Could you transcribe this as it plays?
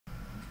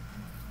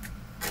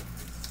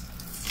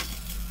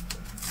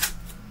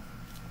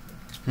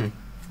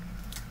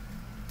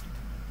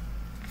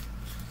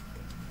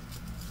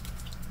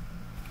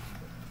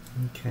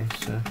Okay,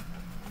 so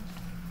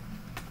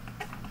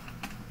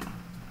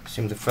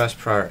assume the first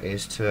priority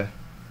is to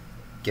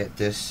get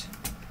this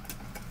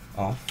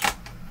off.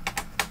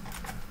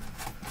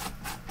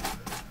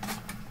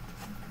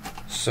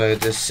 So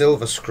the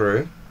silver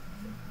screw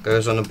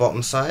goes on the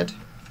bottom side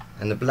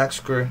and the black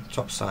screw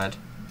top side.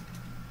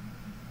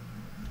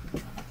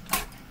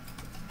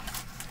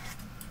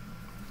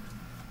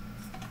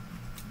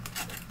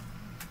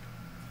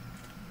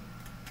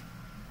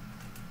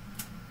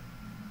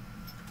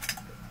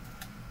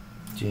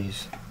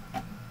 Jeez.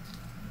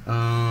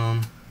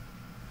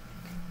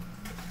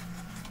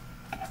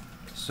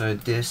 So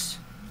this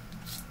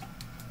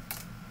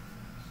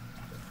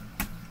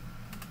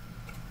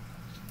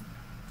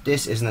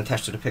isn't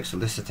attached to the pixel,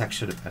 this is attached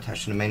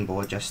to the main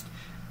board, just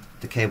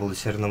the cable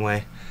is hidden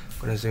away. I'm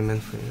gonna zoom in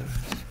for you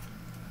guys.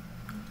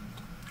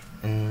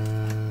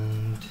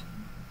 And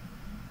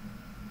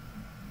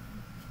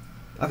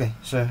okay,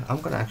 so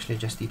I'm gonna actually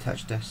just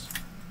detach this.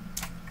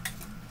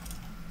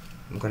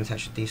 I'm gonna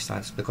attach these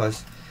sides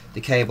because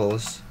the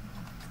cables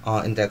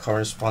are in their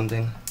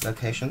corresponding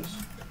locations.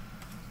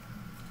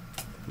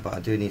 But I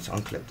do need to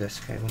unclip this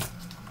cable.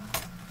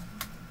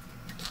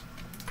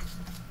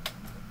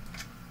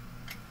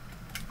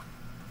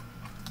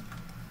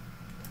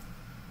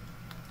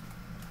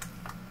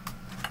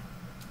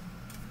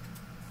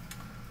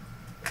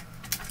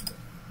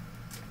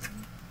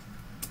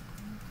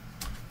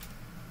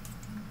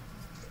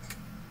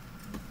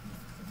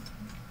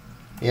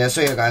 Yeah,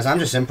 so yeah guys, I'm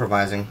just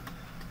improvising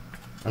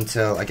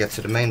until I get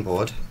to the main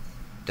board.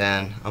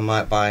 Then I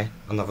might buy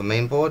another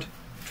main board,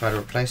 try to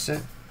replace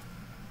it.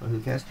 But who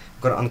cares?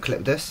 I've got to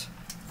unclip this.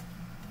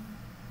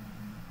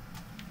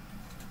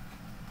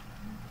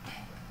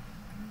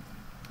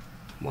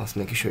 Whilst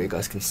making sure you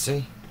guys can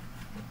see.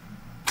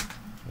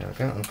 There we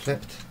go,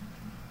 unclipped.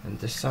 And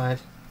this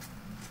side,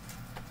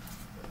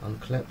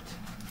 unclipped.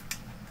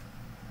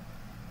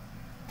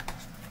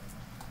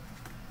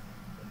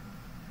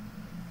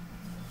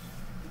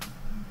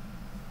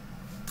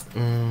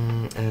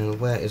 And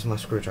where is my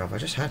screwdriver? I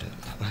just had it.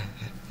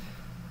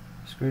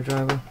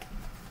 Screwdriver.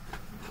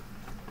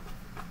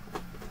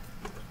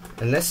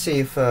 And let's see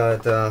if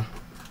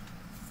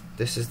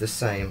this is the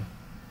same.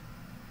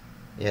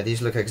 Yeah,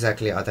 these look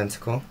exactly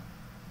identical,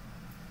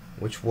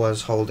 which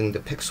was holding the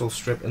pixel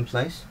strip in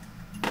place.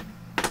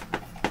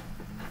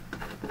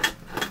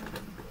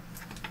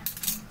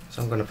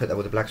 So I'm going to put that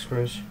with the black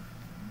screws.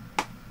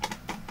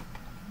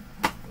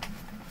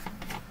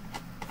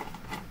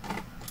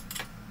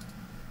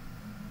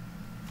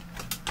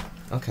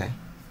 Okay.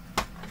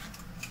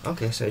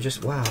 Okay, so it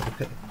just, wow,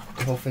 the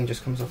whole thing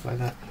just comes off like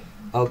that.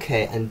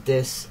 Okay, and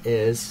this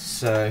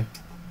is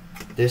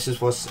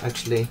what's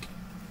actually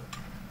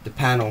the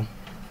panel,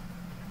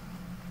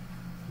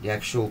 the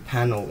actual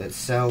panel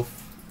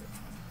itself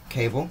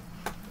cable.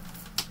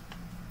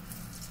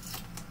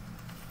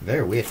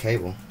 Very weird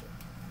cable.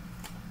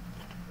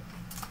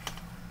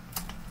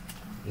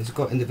 It's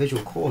got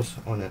individual cores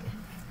on it.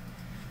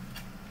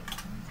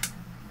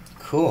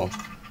 Cool.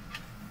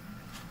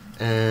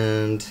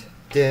 And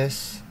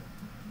this,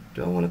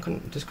 do I want to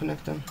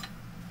disconnect them?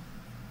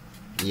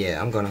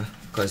 Yeah, I'm gonna,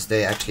 because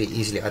they're actually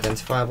easily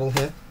identifiable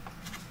here.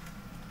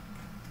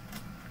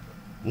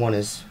 One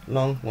is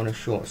long, one is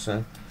short,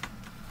 so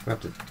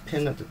grab the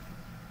pin at the,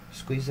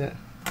 squeeze it,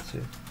 so,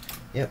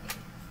 yep.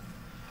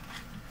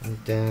 And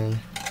then,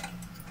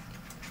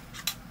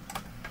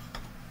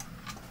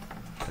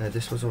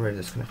 this was already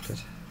disconnected.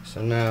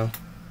 So now,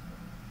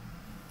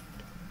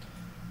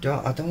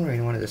 I don't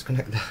really want to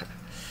disconnect that.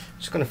 I'm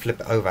just gonna flip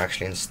it over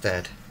actually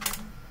instead.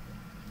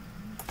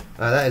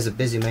 That is a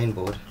busy main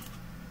board.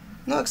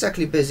 Not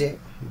exactly busy,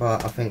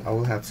 but I think I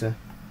will have to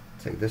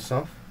take this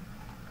off.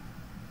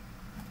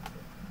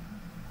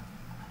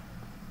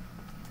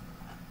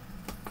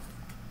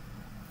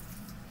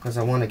 Because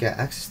I want to get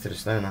access to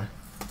this, don't I?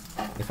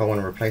 If I want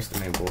to replace the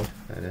main board.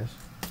 There it is.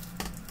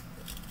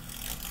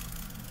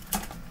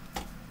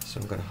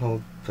 So I'm going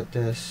to put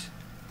this,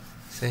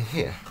 say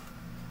here.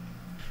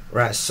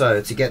 Right,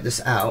 so to get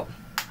this out,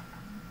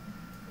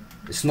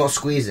 it's not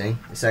squeezing,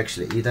 it's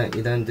actually, you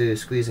don't do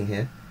squeezing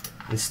here.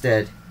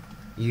 Instead,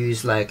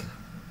 use like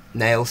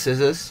nail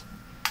scissors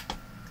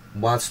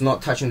whilst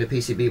not touching the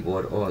PCB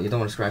board, or you don't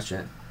want to scratch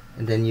it,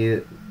 and then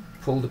you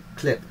pull the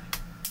clip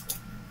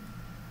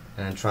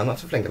and try not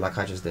to fling it like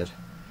I just did.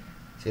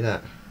 See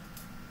that?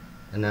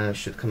 And now it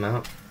should come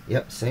out.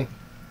 Yep, see?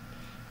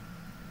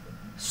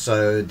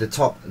 So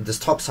this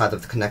top side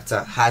of the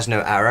connector has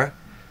no arrow,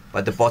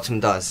 but the bottom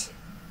does.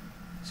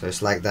 So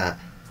it's like that.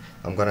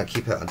 I'm gonna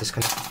keep it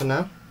disconnected for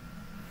now.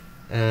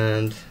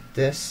 And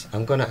this,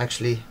 I'm gonna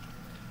actually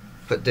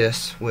put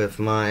this with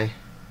my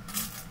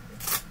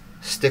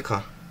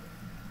sticker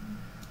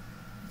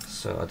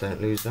so I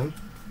don't lose them.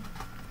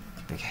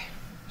 Okay,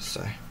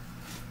 so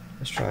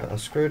let's try to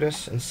unscrew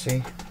this and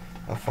see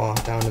how far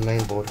down the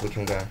main board we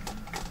can go.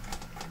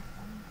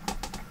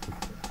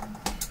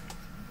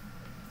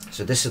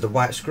 So this is the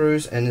white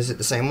screws, and is it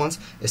the same ones?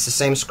 It's the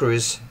same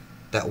screws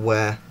that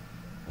were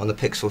on the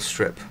pixel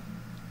strip.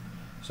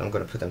 So I'm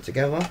going to put them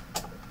together.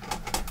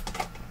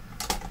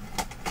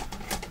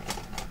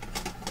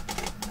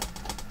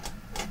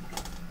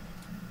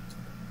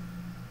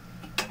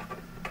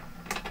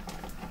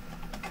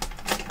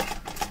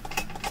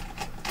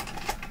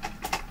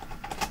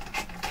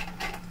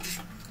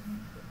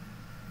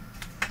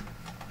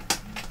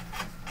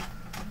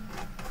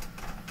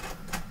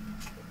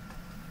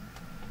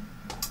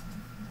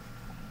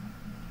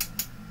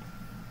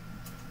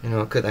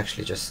 I could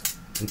actually just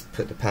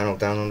put the panel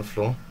down on the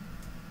floor,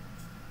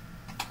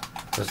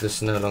 because this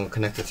is no longer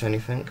connected to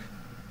anything.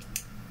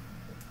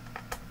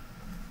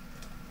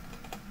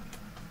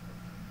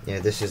 Yeah,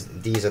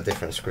 these are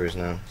different screws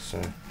now,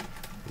 so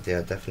they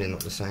are definitely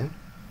not the same.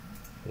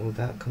 Will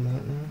that come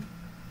out now?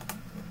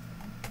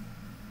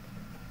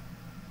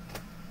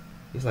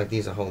 Feels like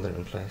these are holding it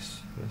in place.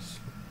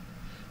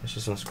 Let's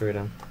just unscrew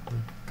them.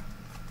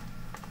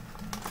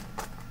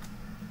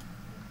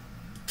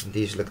 And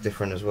these look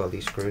different as well,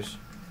 these screws.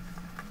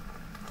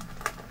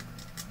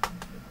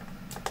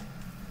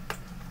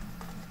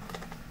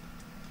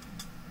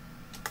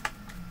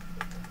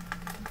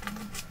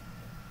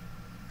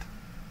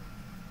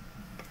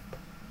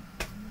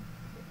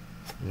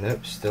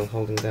 Nope, still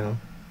holding down.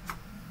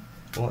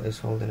 What is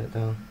holding it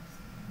down?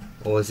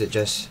 Or is it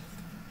just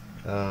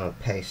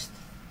paste?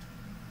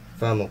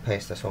 Thermal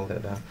paste that's holding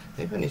it down.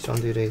 Maybe I need to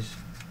undo these.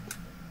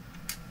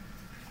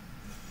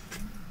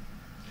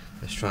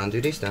 Let's try and do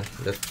these then.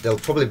 There'll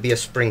probably be a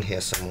spring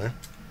here somewhere.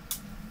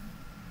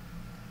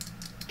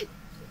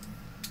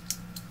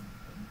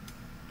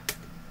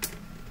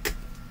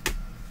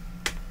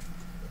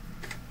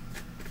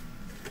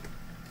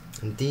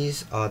 And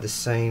these are the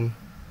same.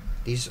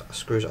 These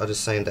screws are the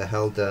same that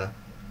held the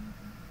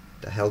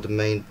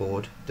main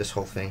board, this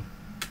whole thing.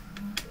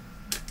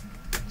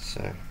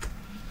 So,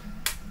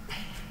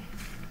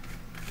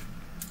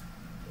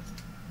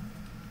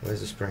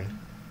 where's the spring?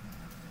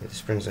 Yeah, the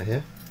springs are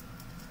here.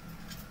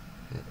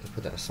 Yeah, let's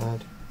put that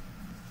aside.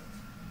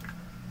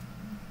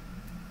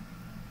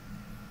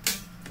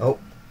 Oh.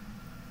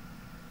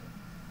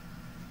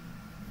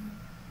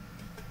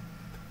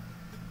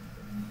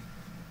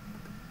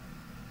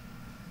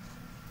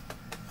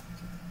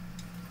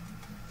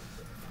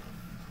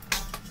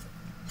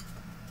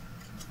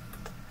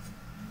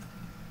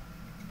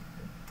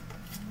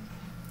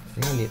 I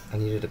think I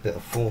needed a bit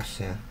of force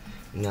here.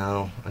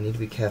 Now I need to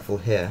be careful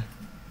here.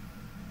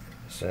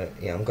 So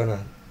yeah,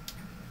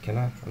 can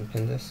I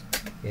unpin this?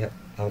 Yep,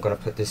 I'm gonna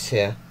put this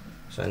here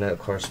so I know it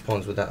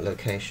corresponds with that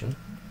location.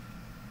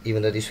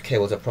 Even though these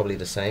cables are probably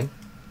the same,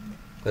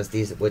 because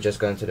these we're just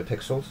going to the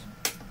pixels.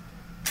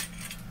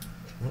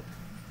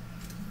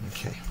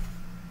 Okay.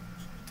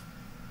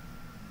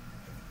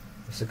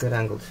 It's a good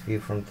angle to view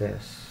from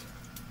this.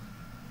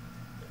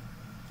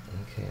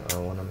 Okay, I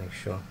want to make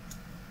sure.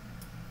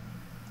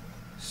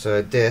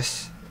 So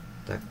this,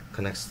 that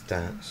connects to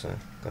that, so I'm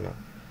gonna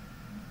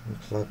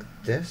unplug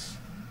this.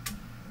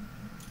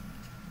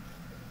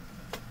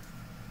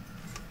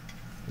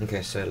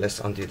 Okay, so let's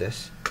undo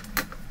this.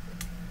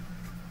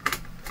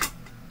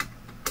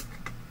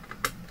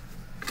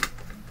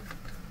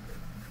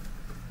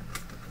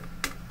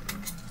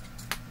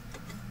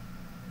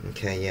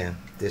 Okay, yeah,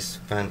 this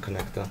fan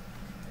connector.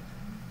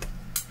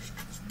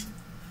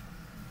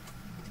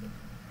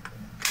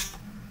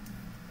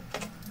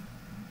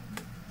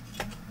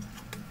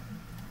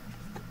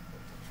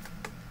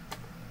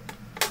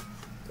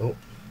 Oh,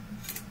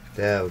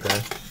 there we go.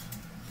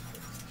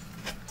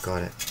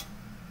 Got it.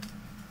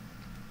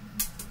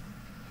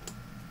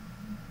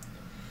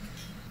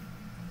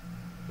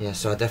 Yeah,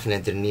 so I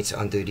definitely didn't need to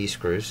undo these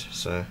screws,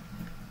 so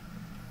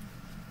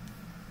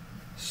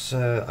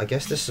I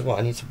guess this is what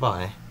I need to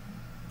buy,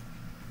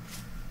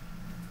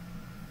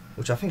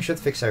 which I think should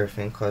fix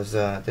everything, because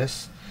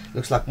this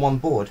looks like one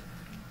board.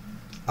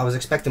 I was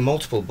expecting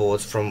multiple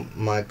boards from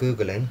my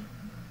Googling.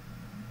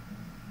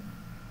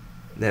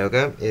 There we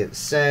go. It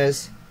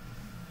says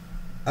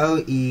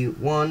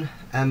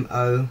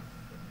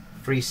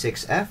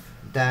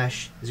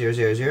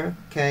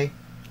OE1MO36F-000K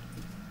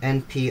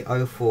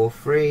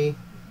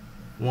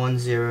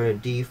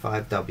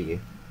NP04310D5W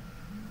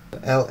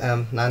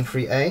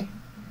LM93A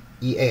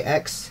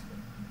EAX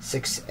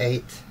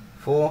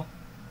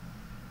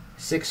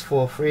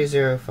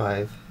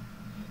 684-64305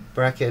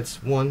 brackets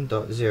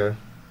 1.0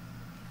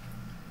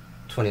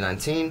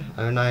 2019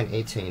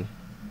 0918.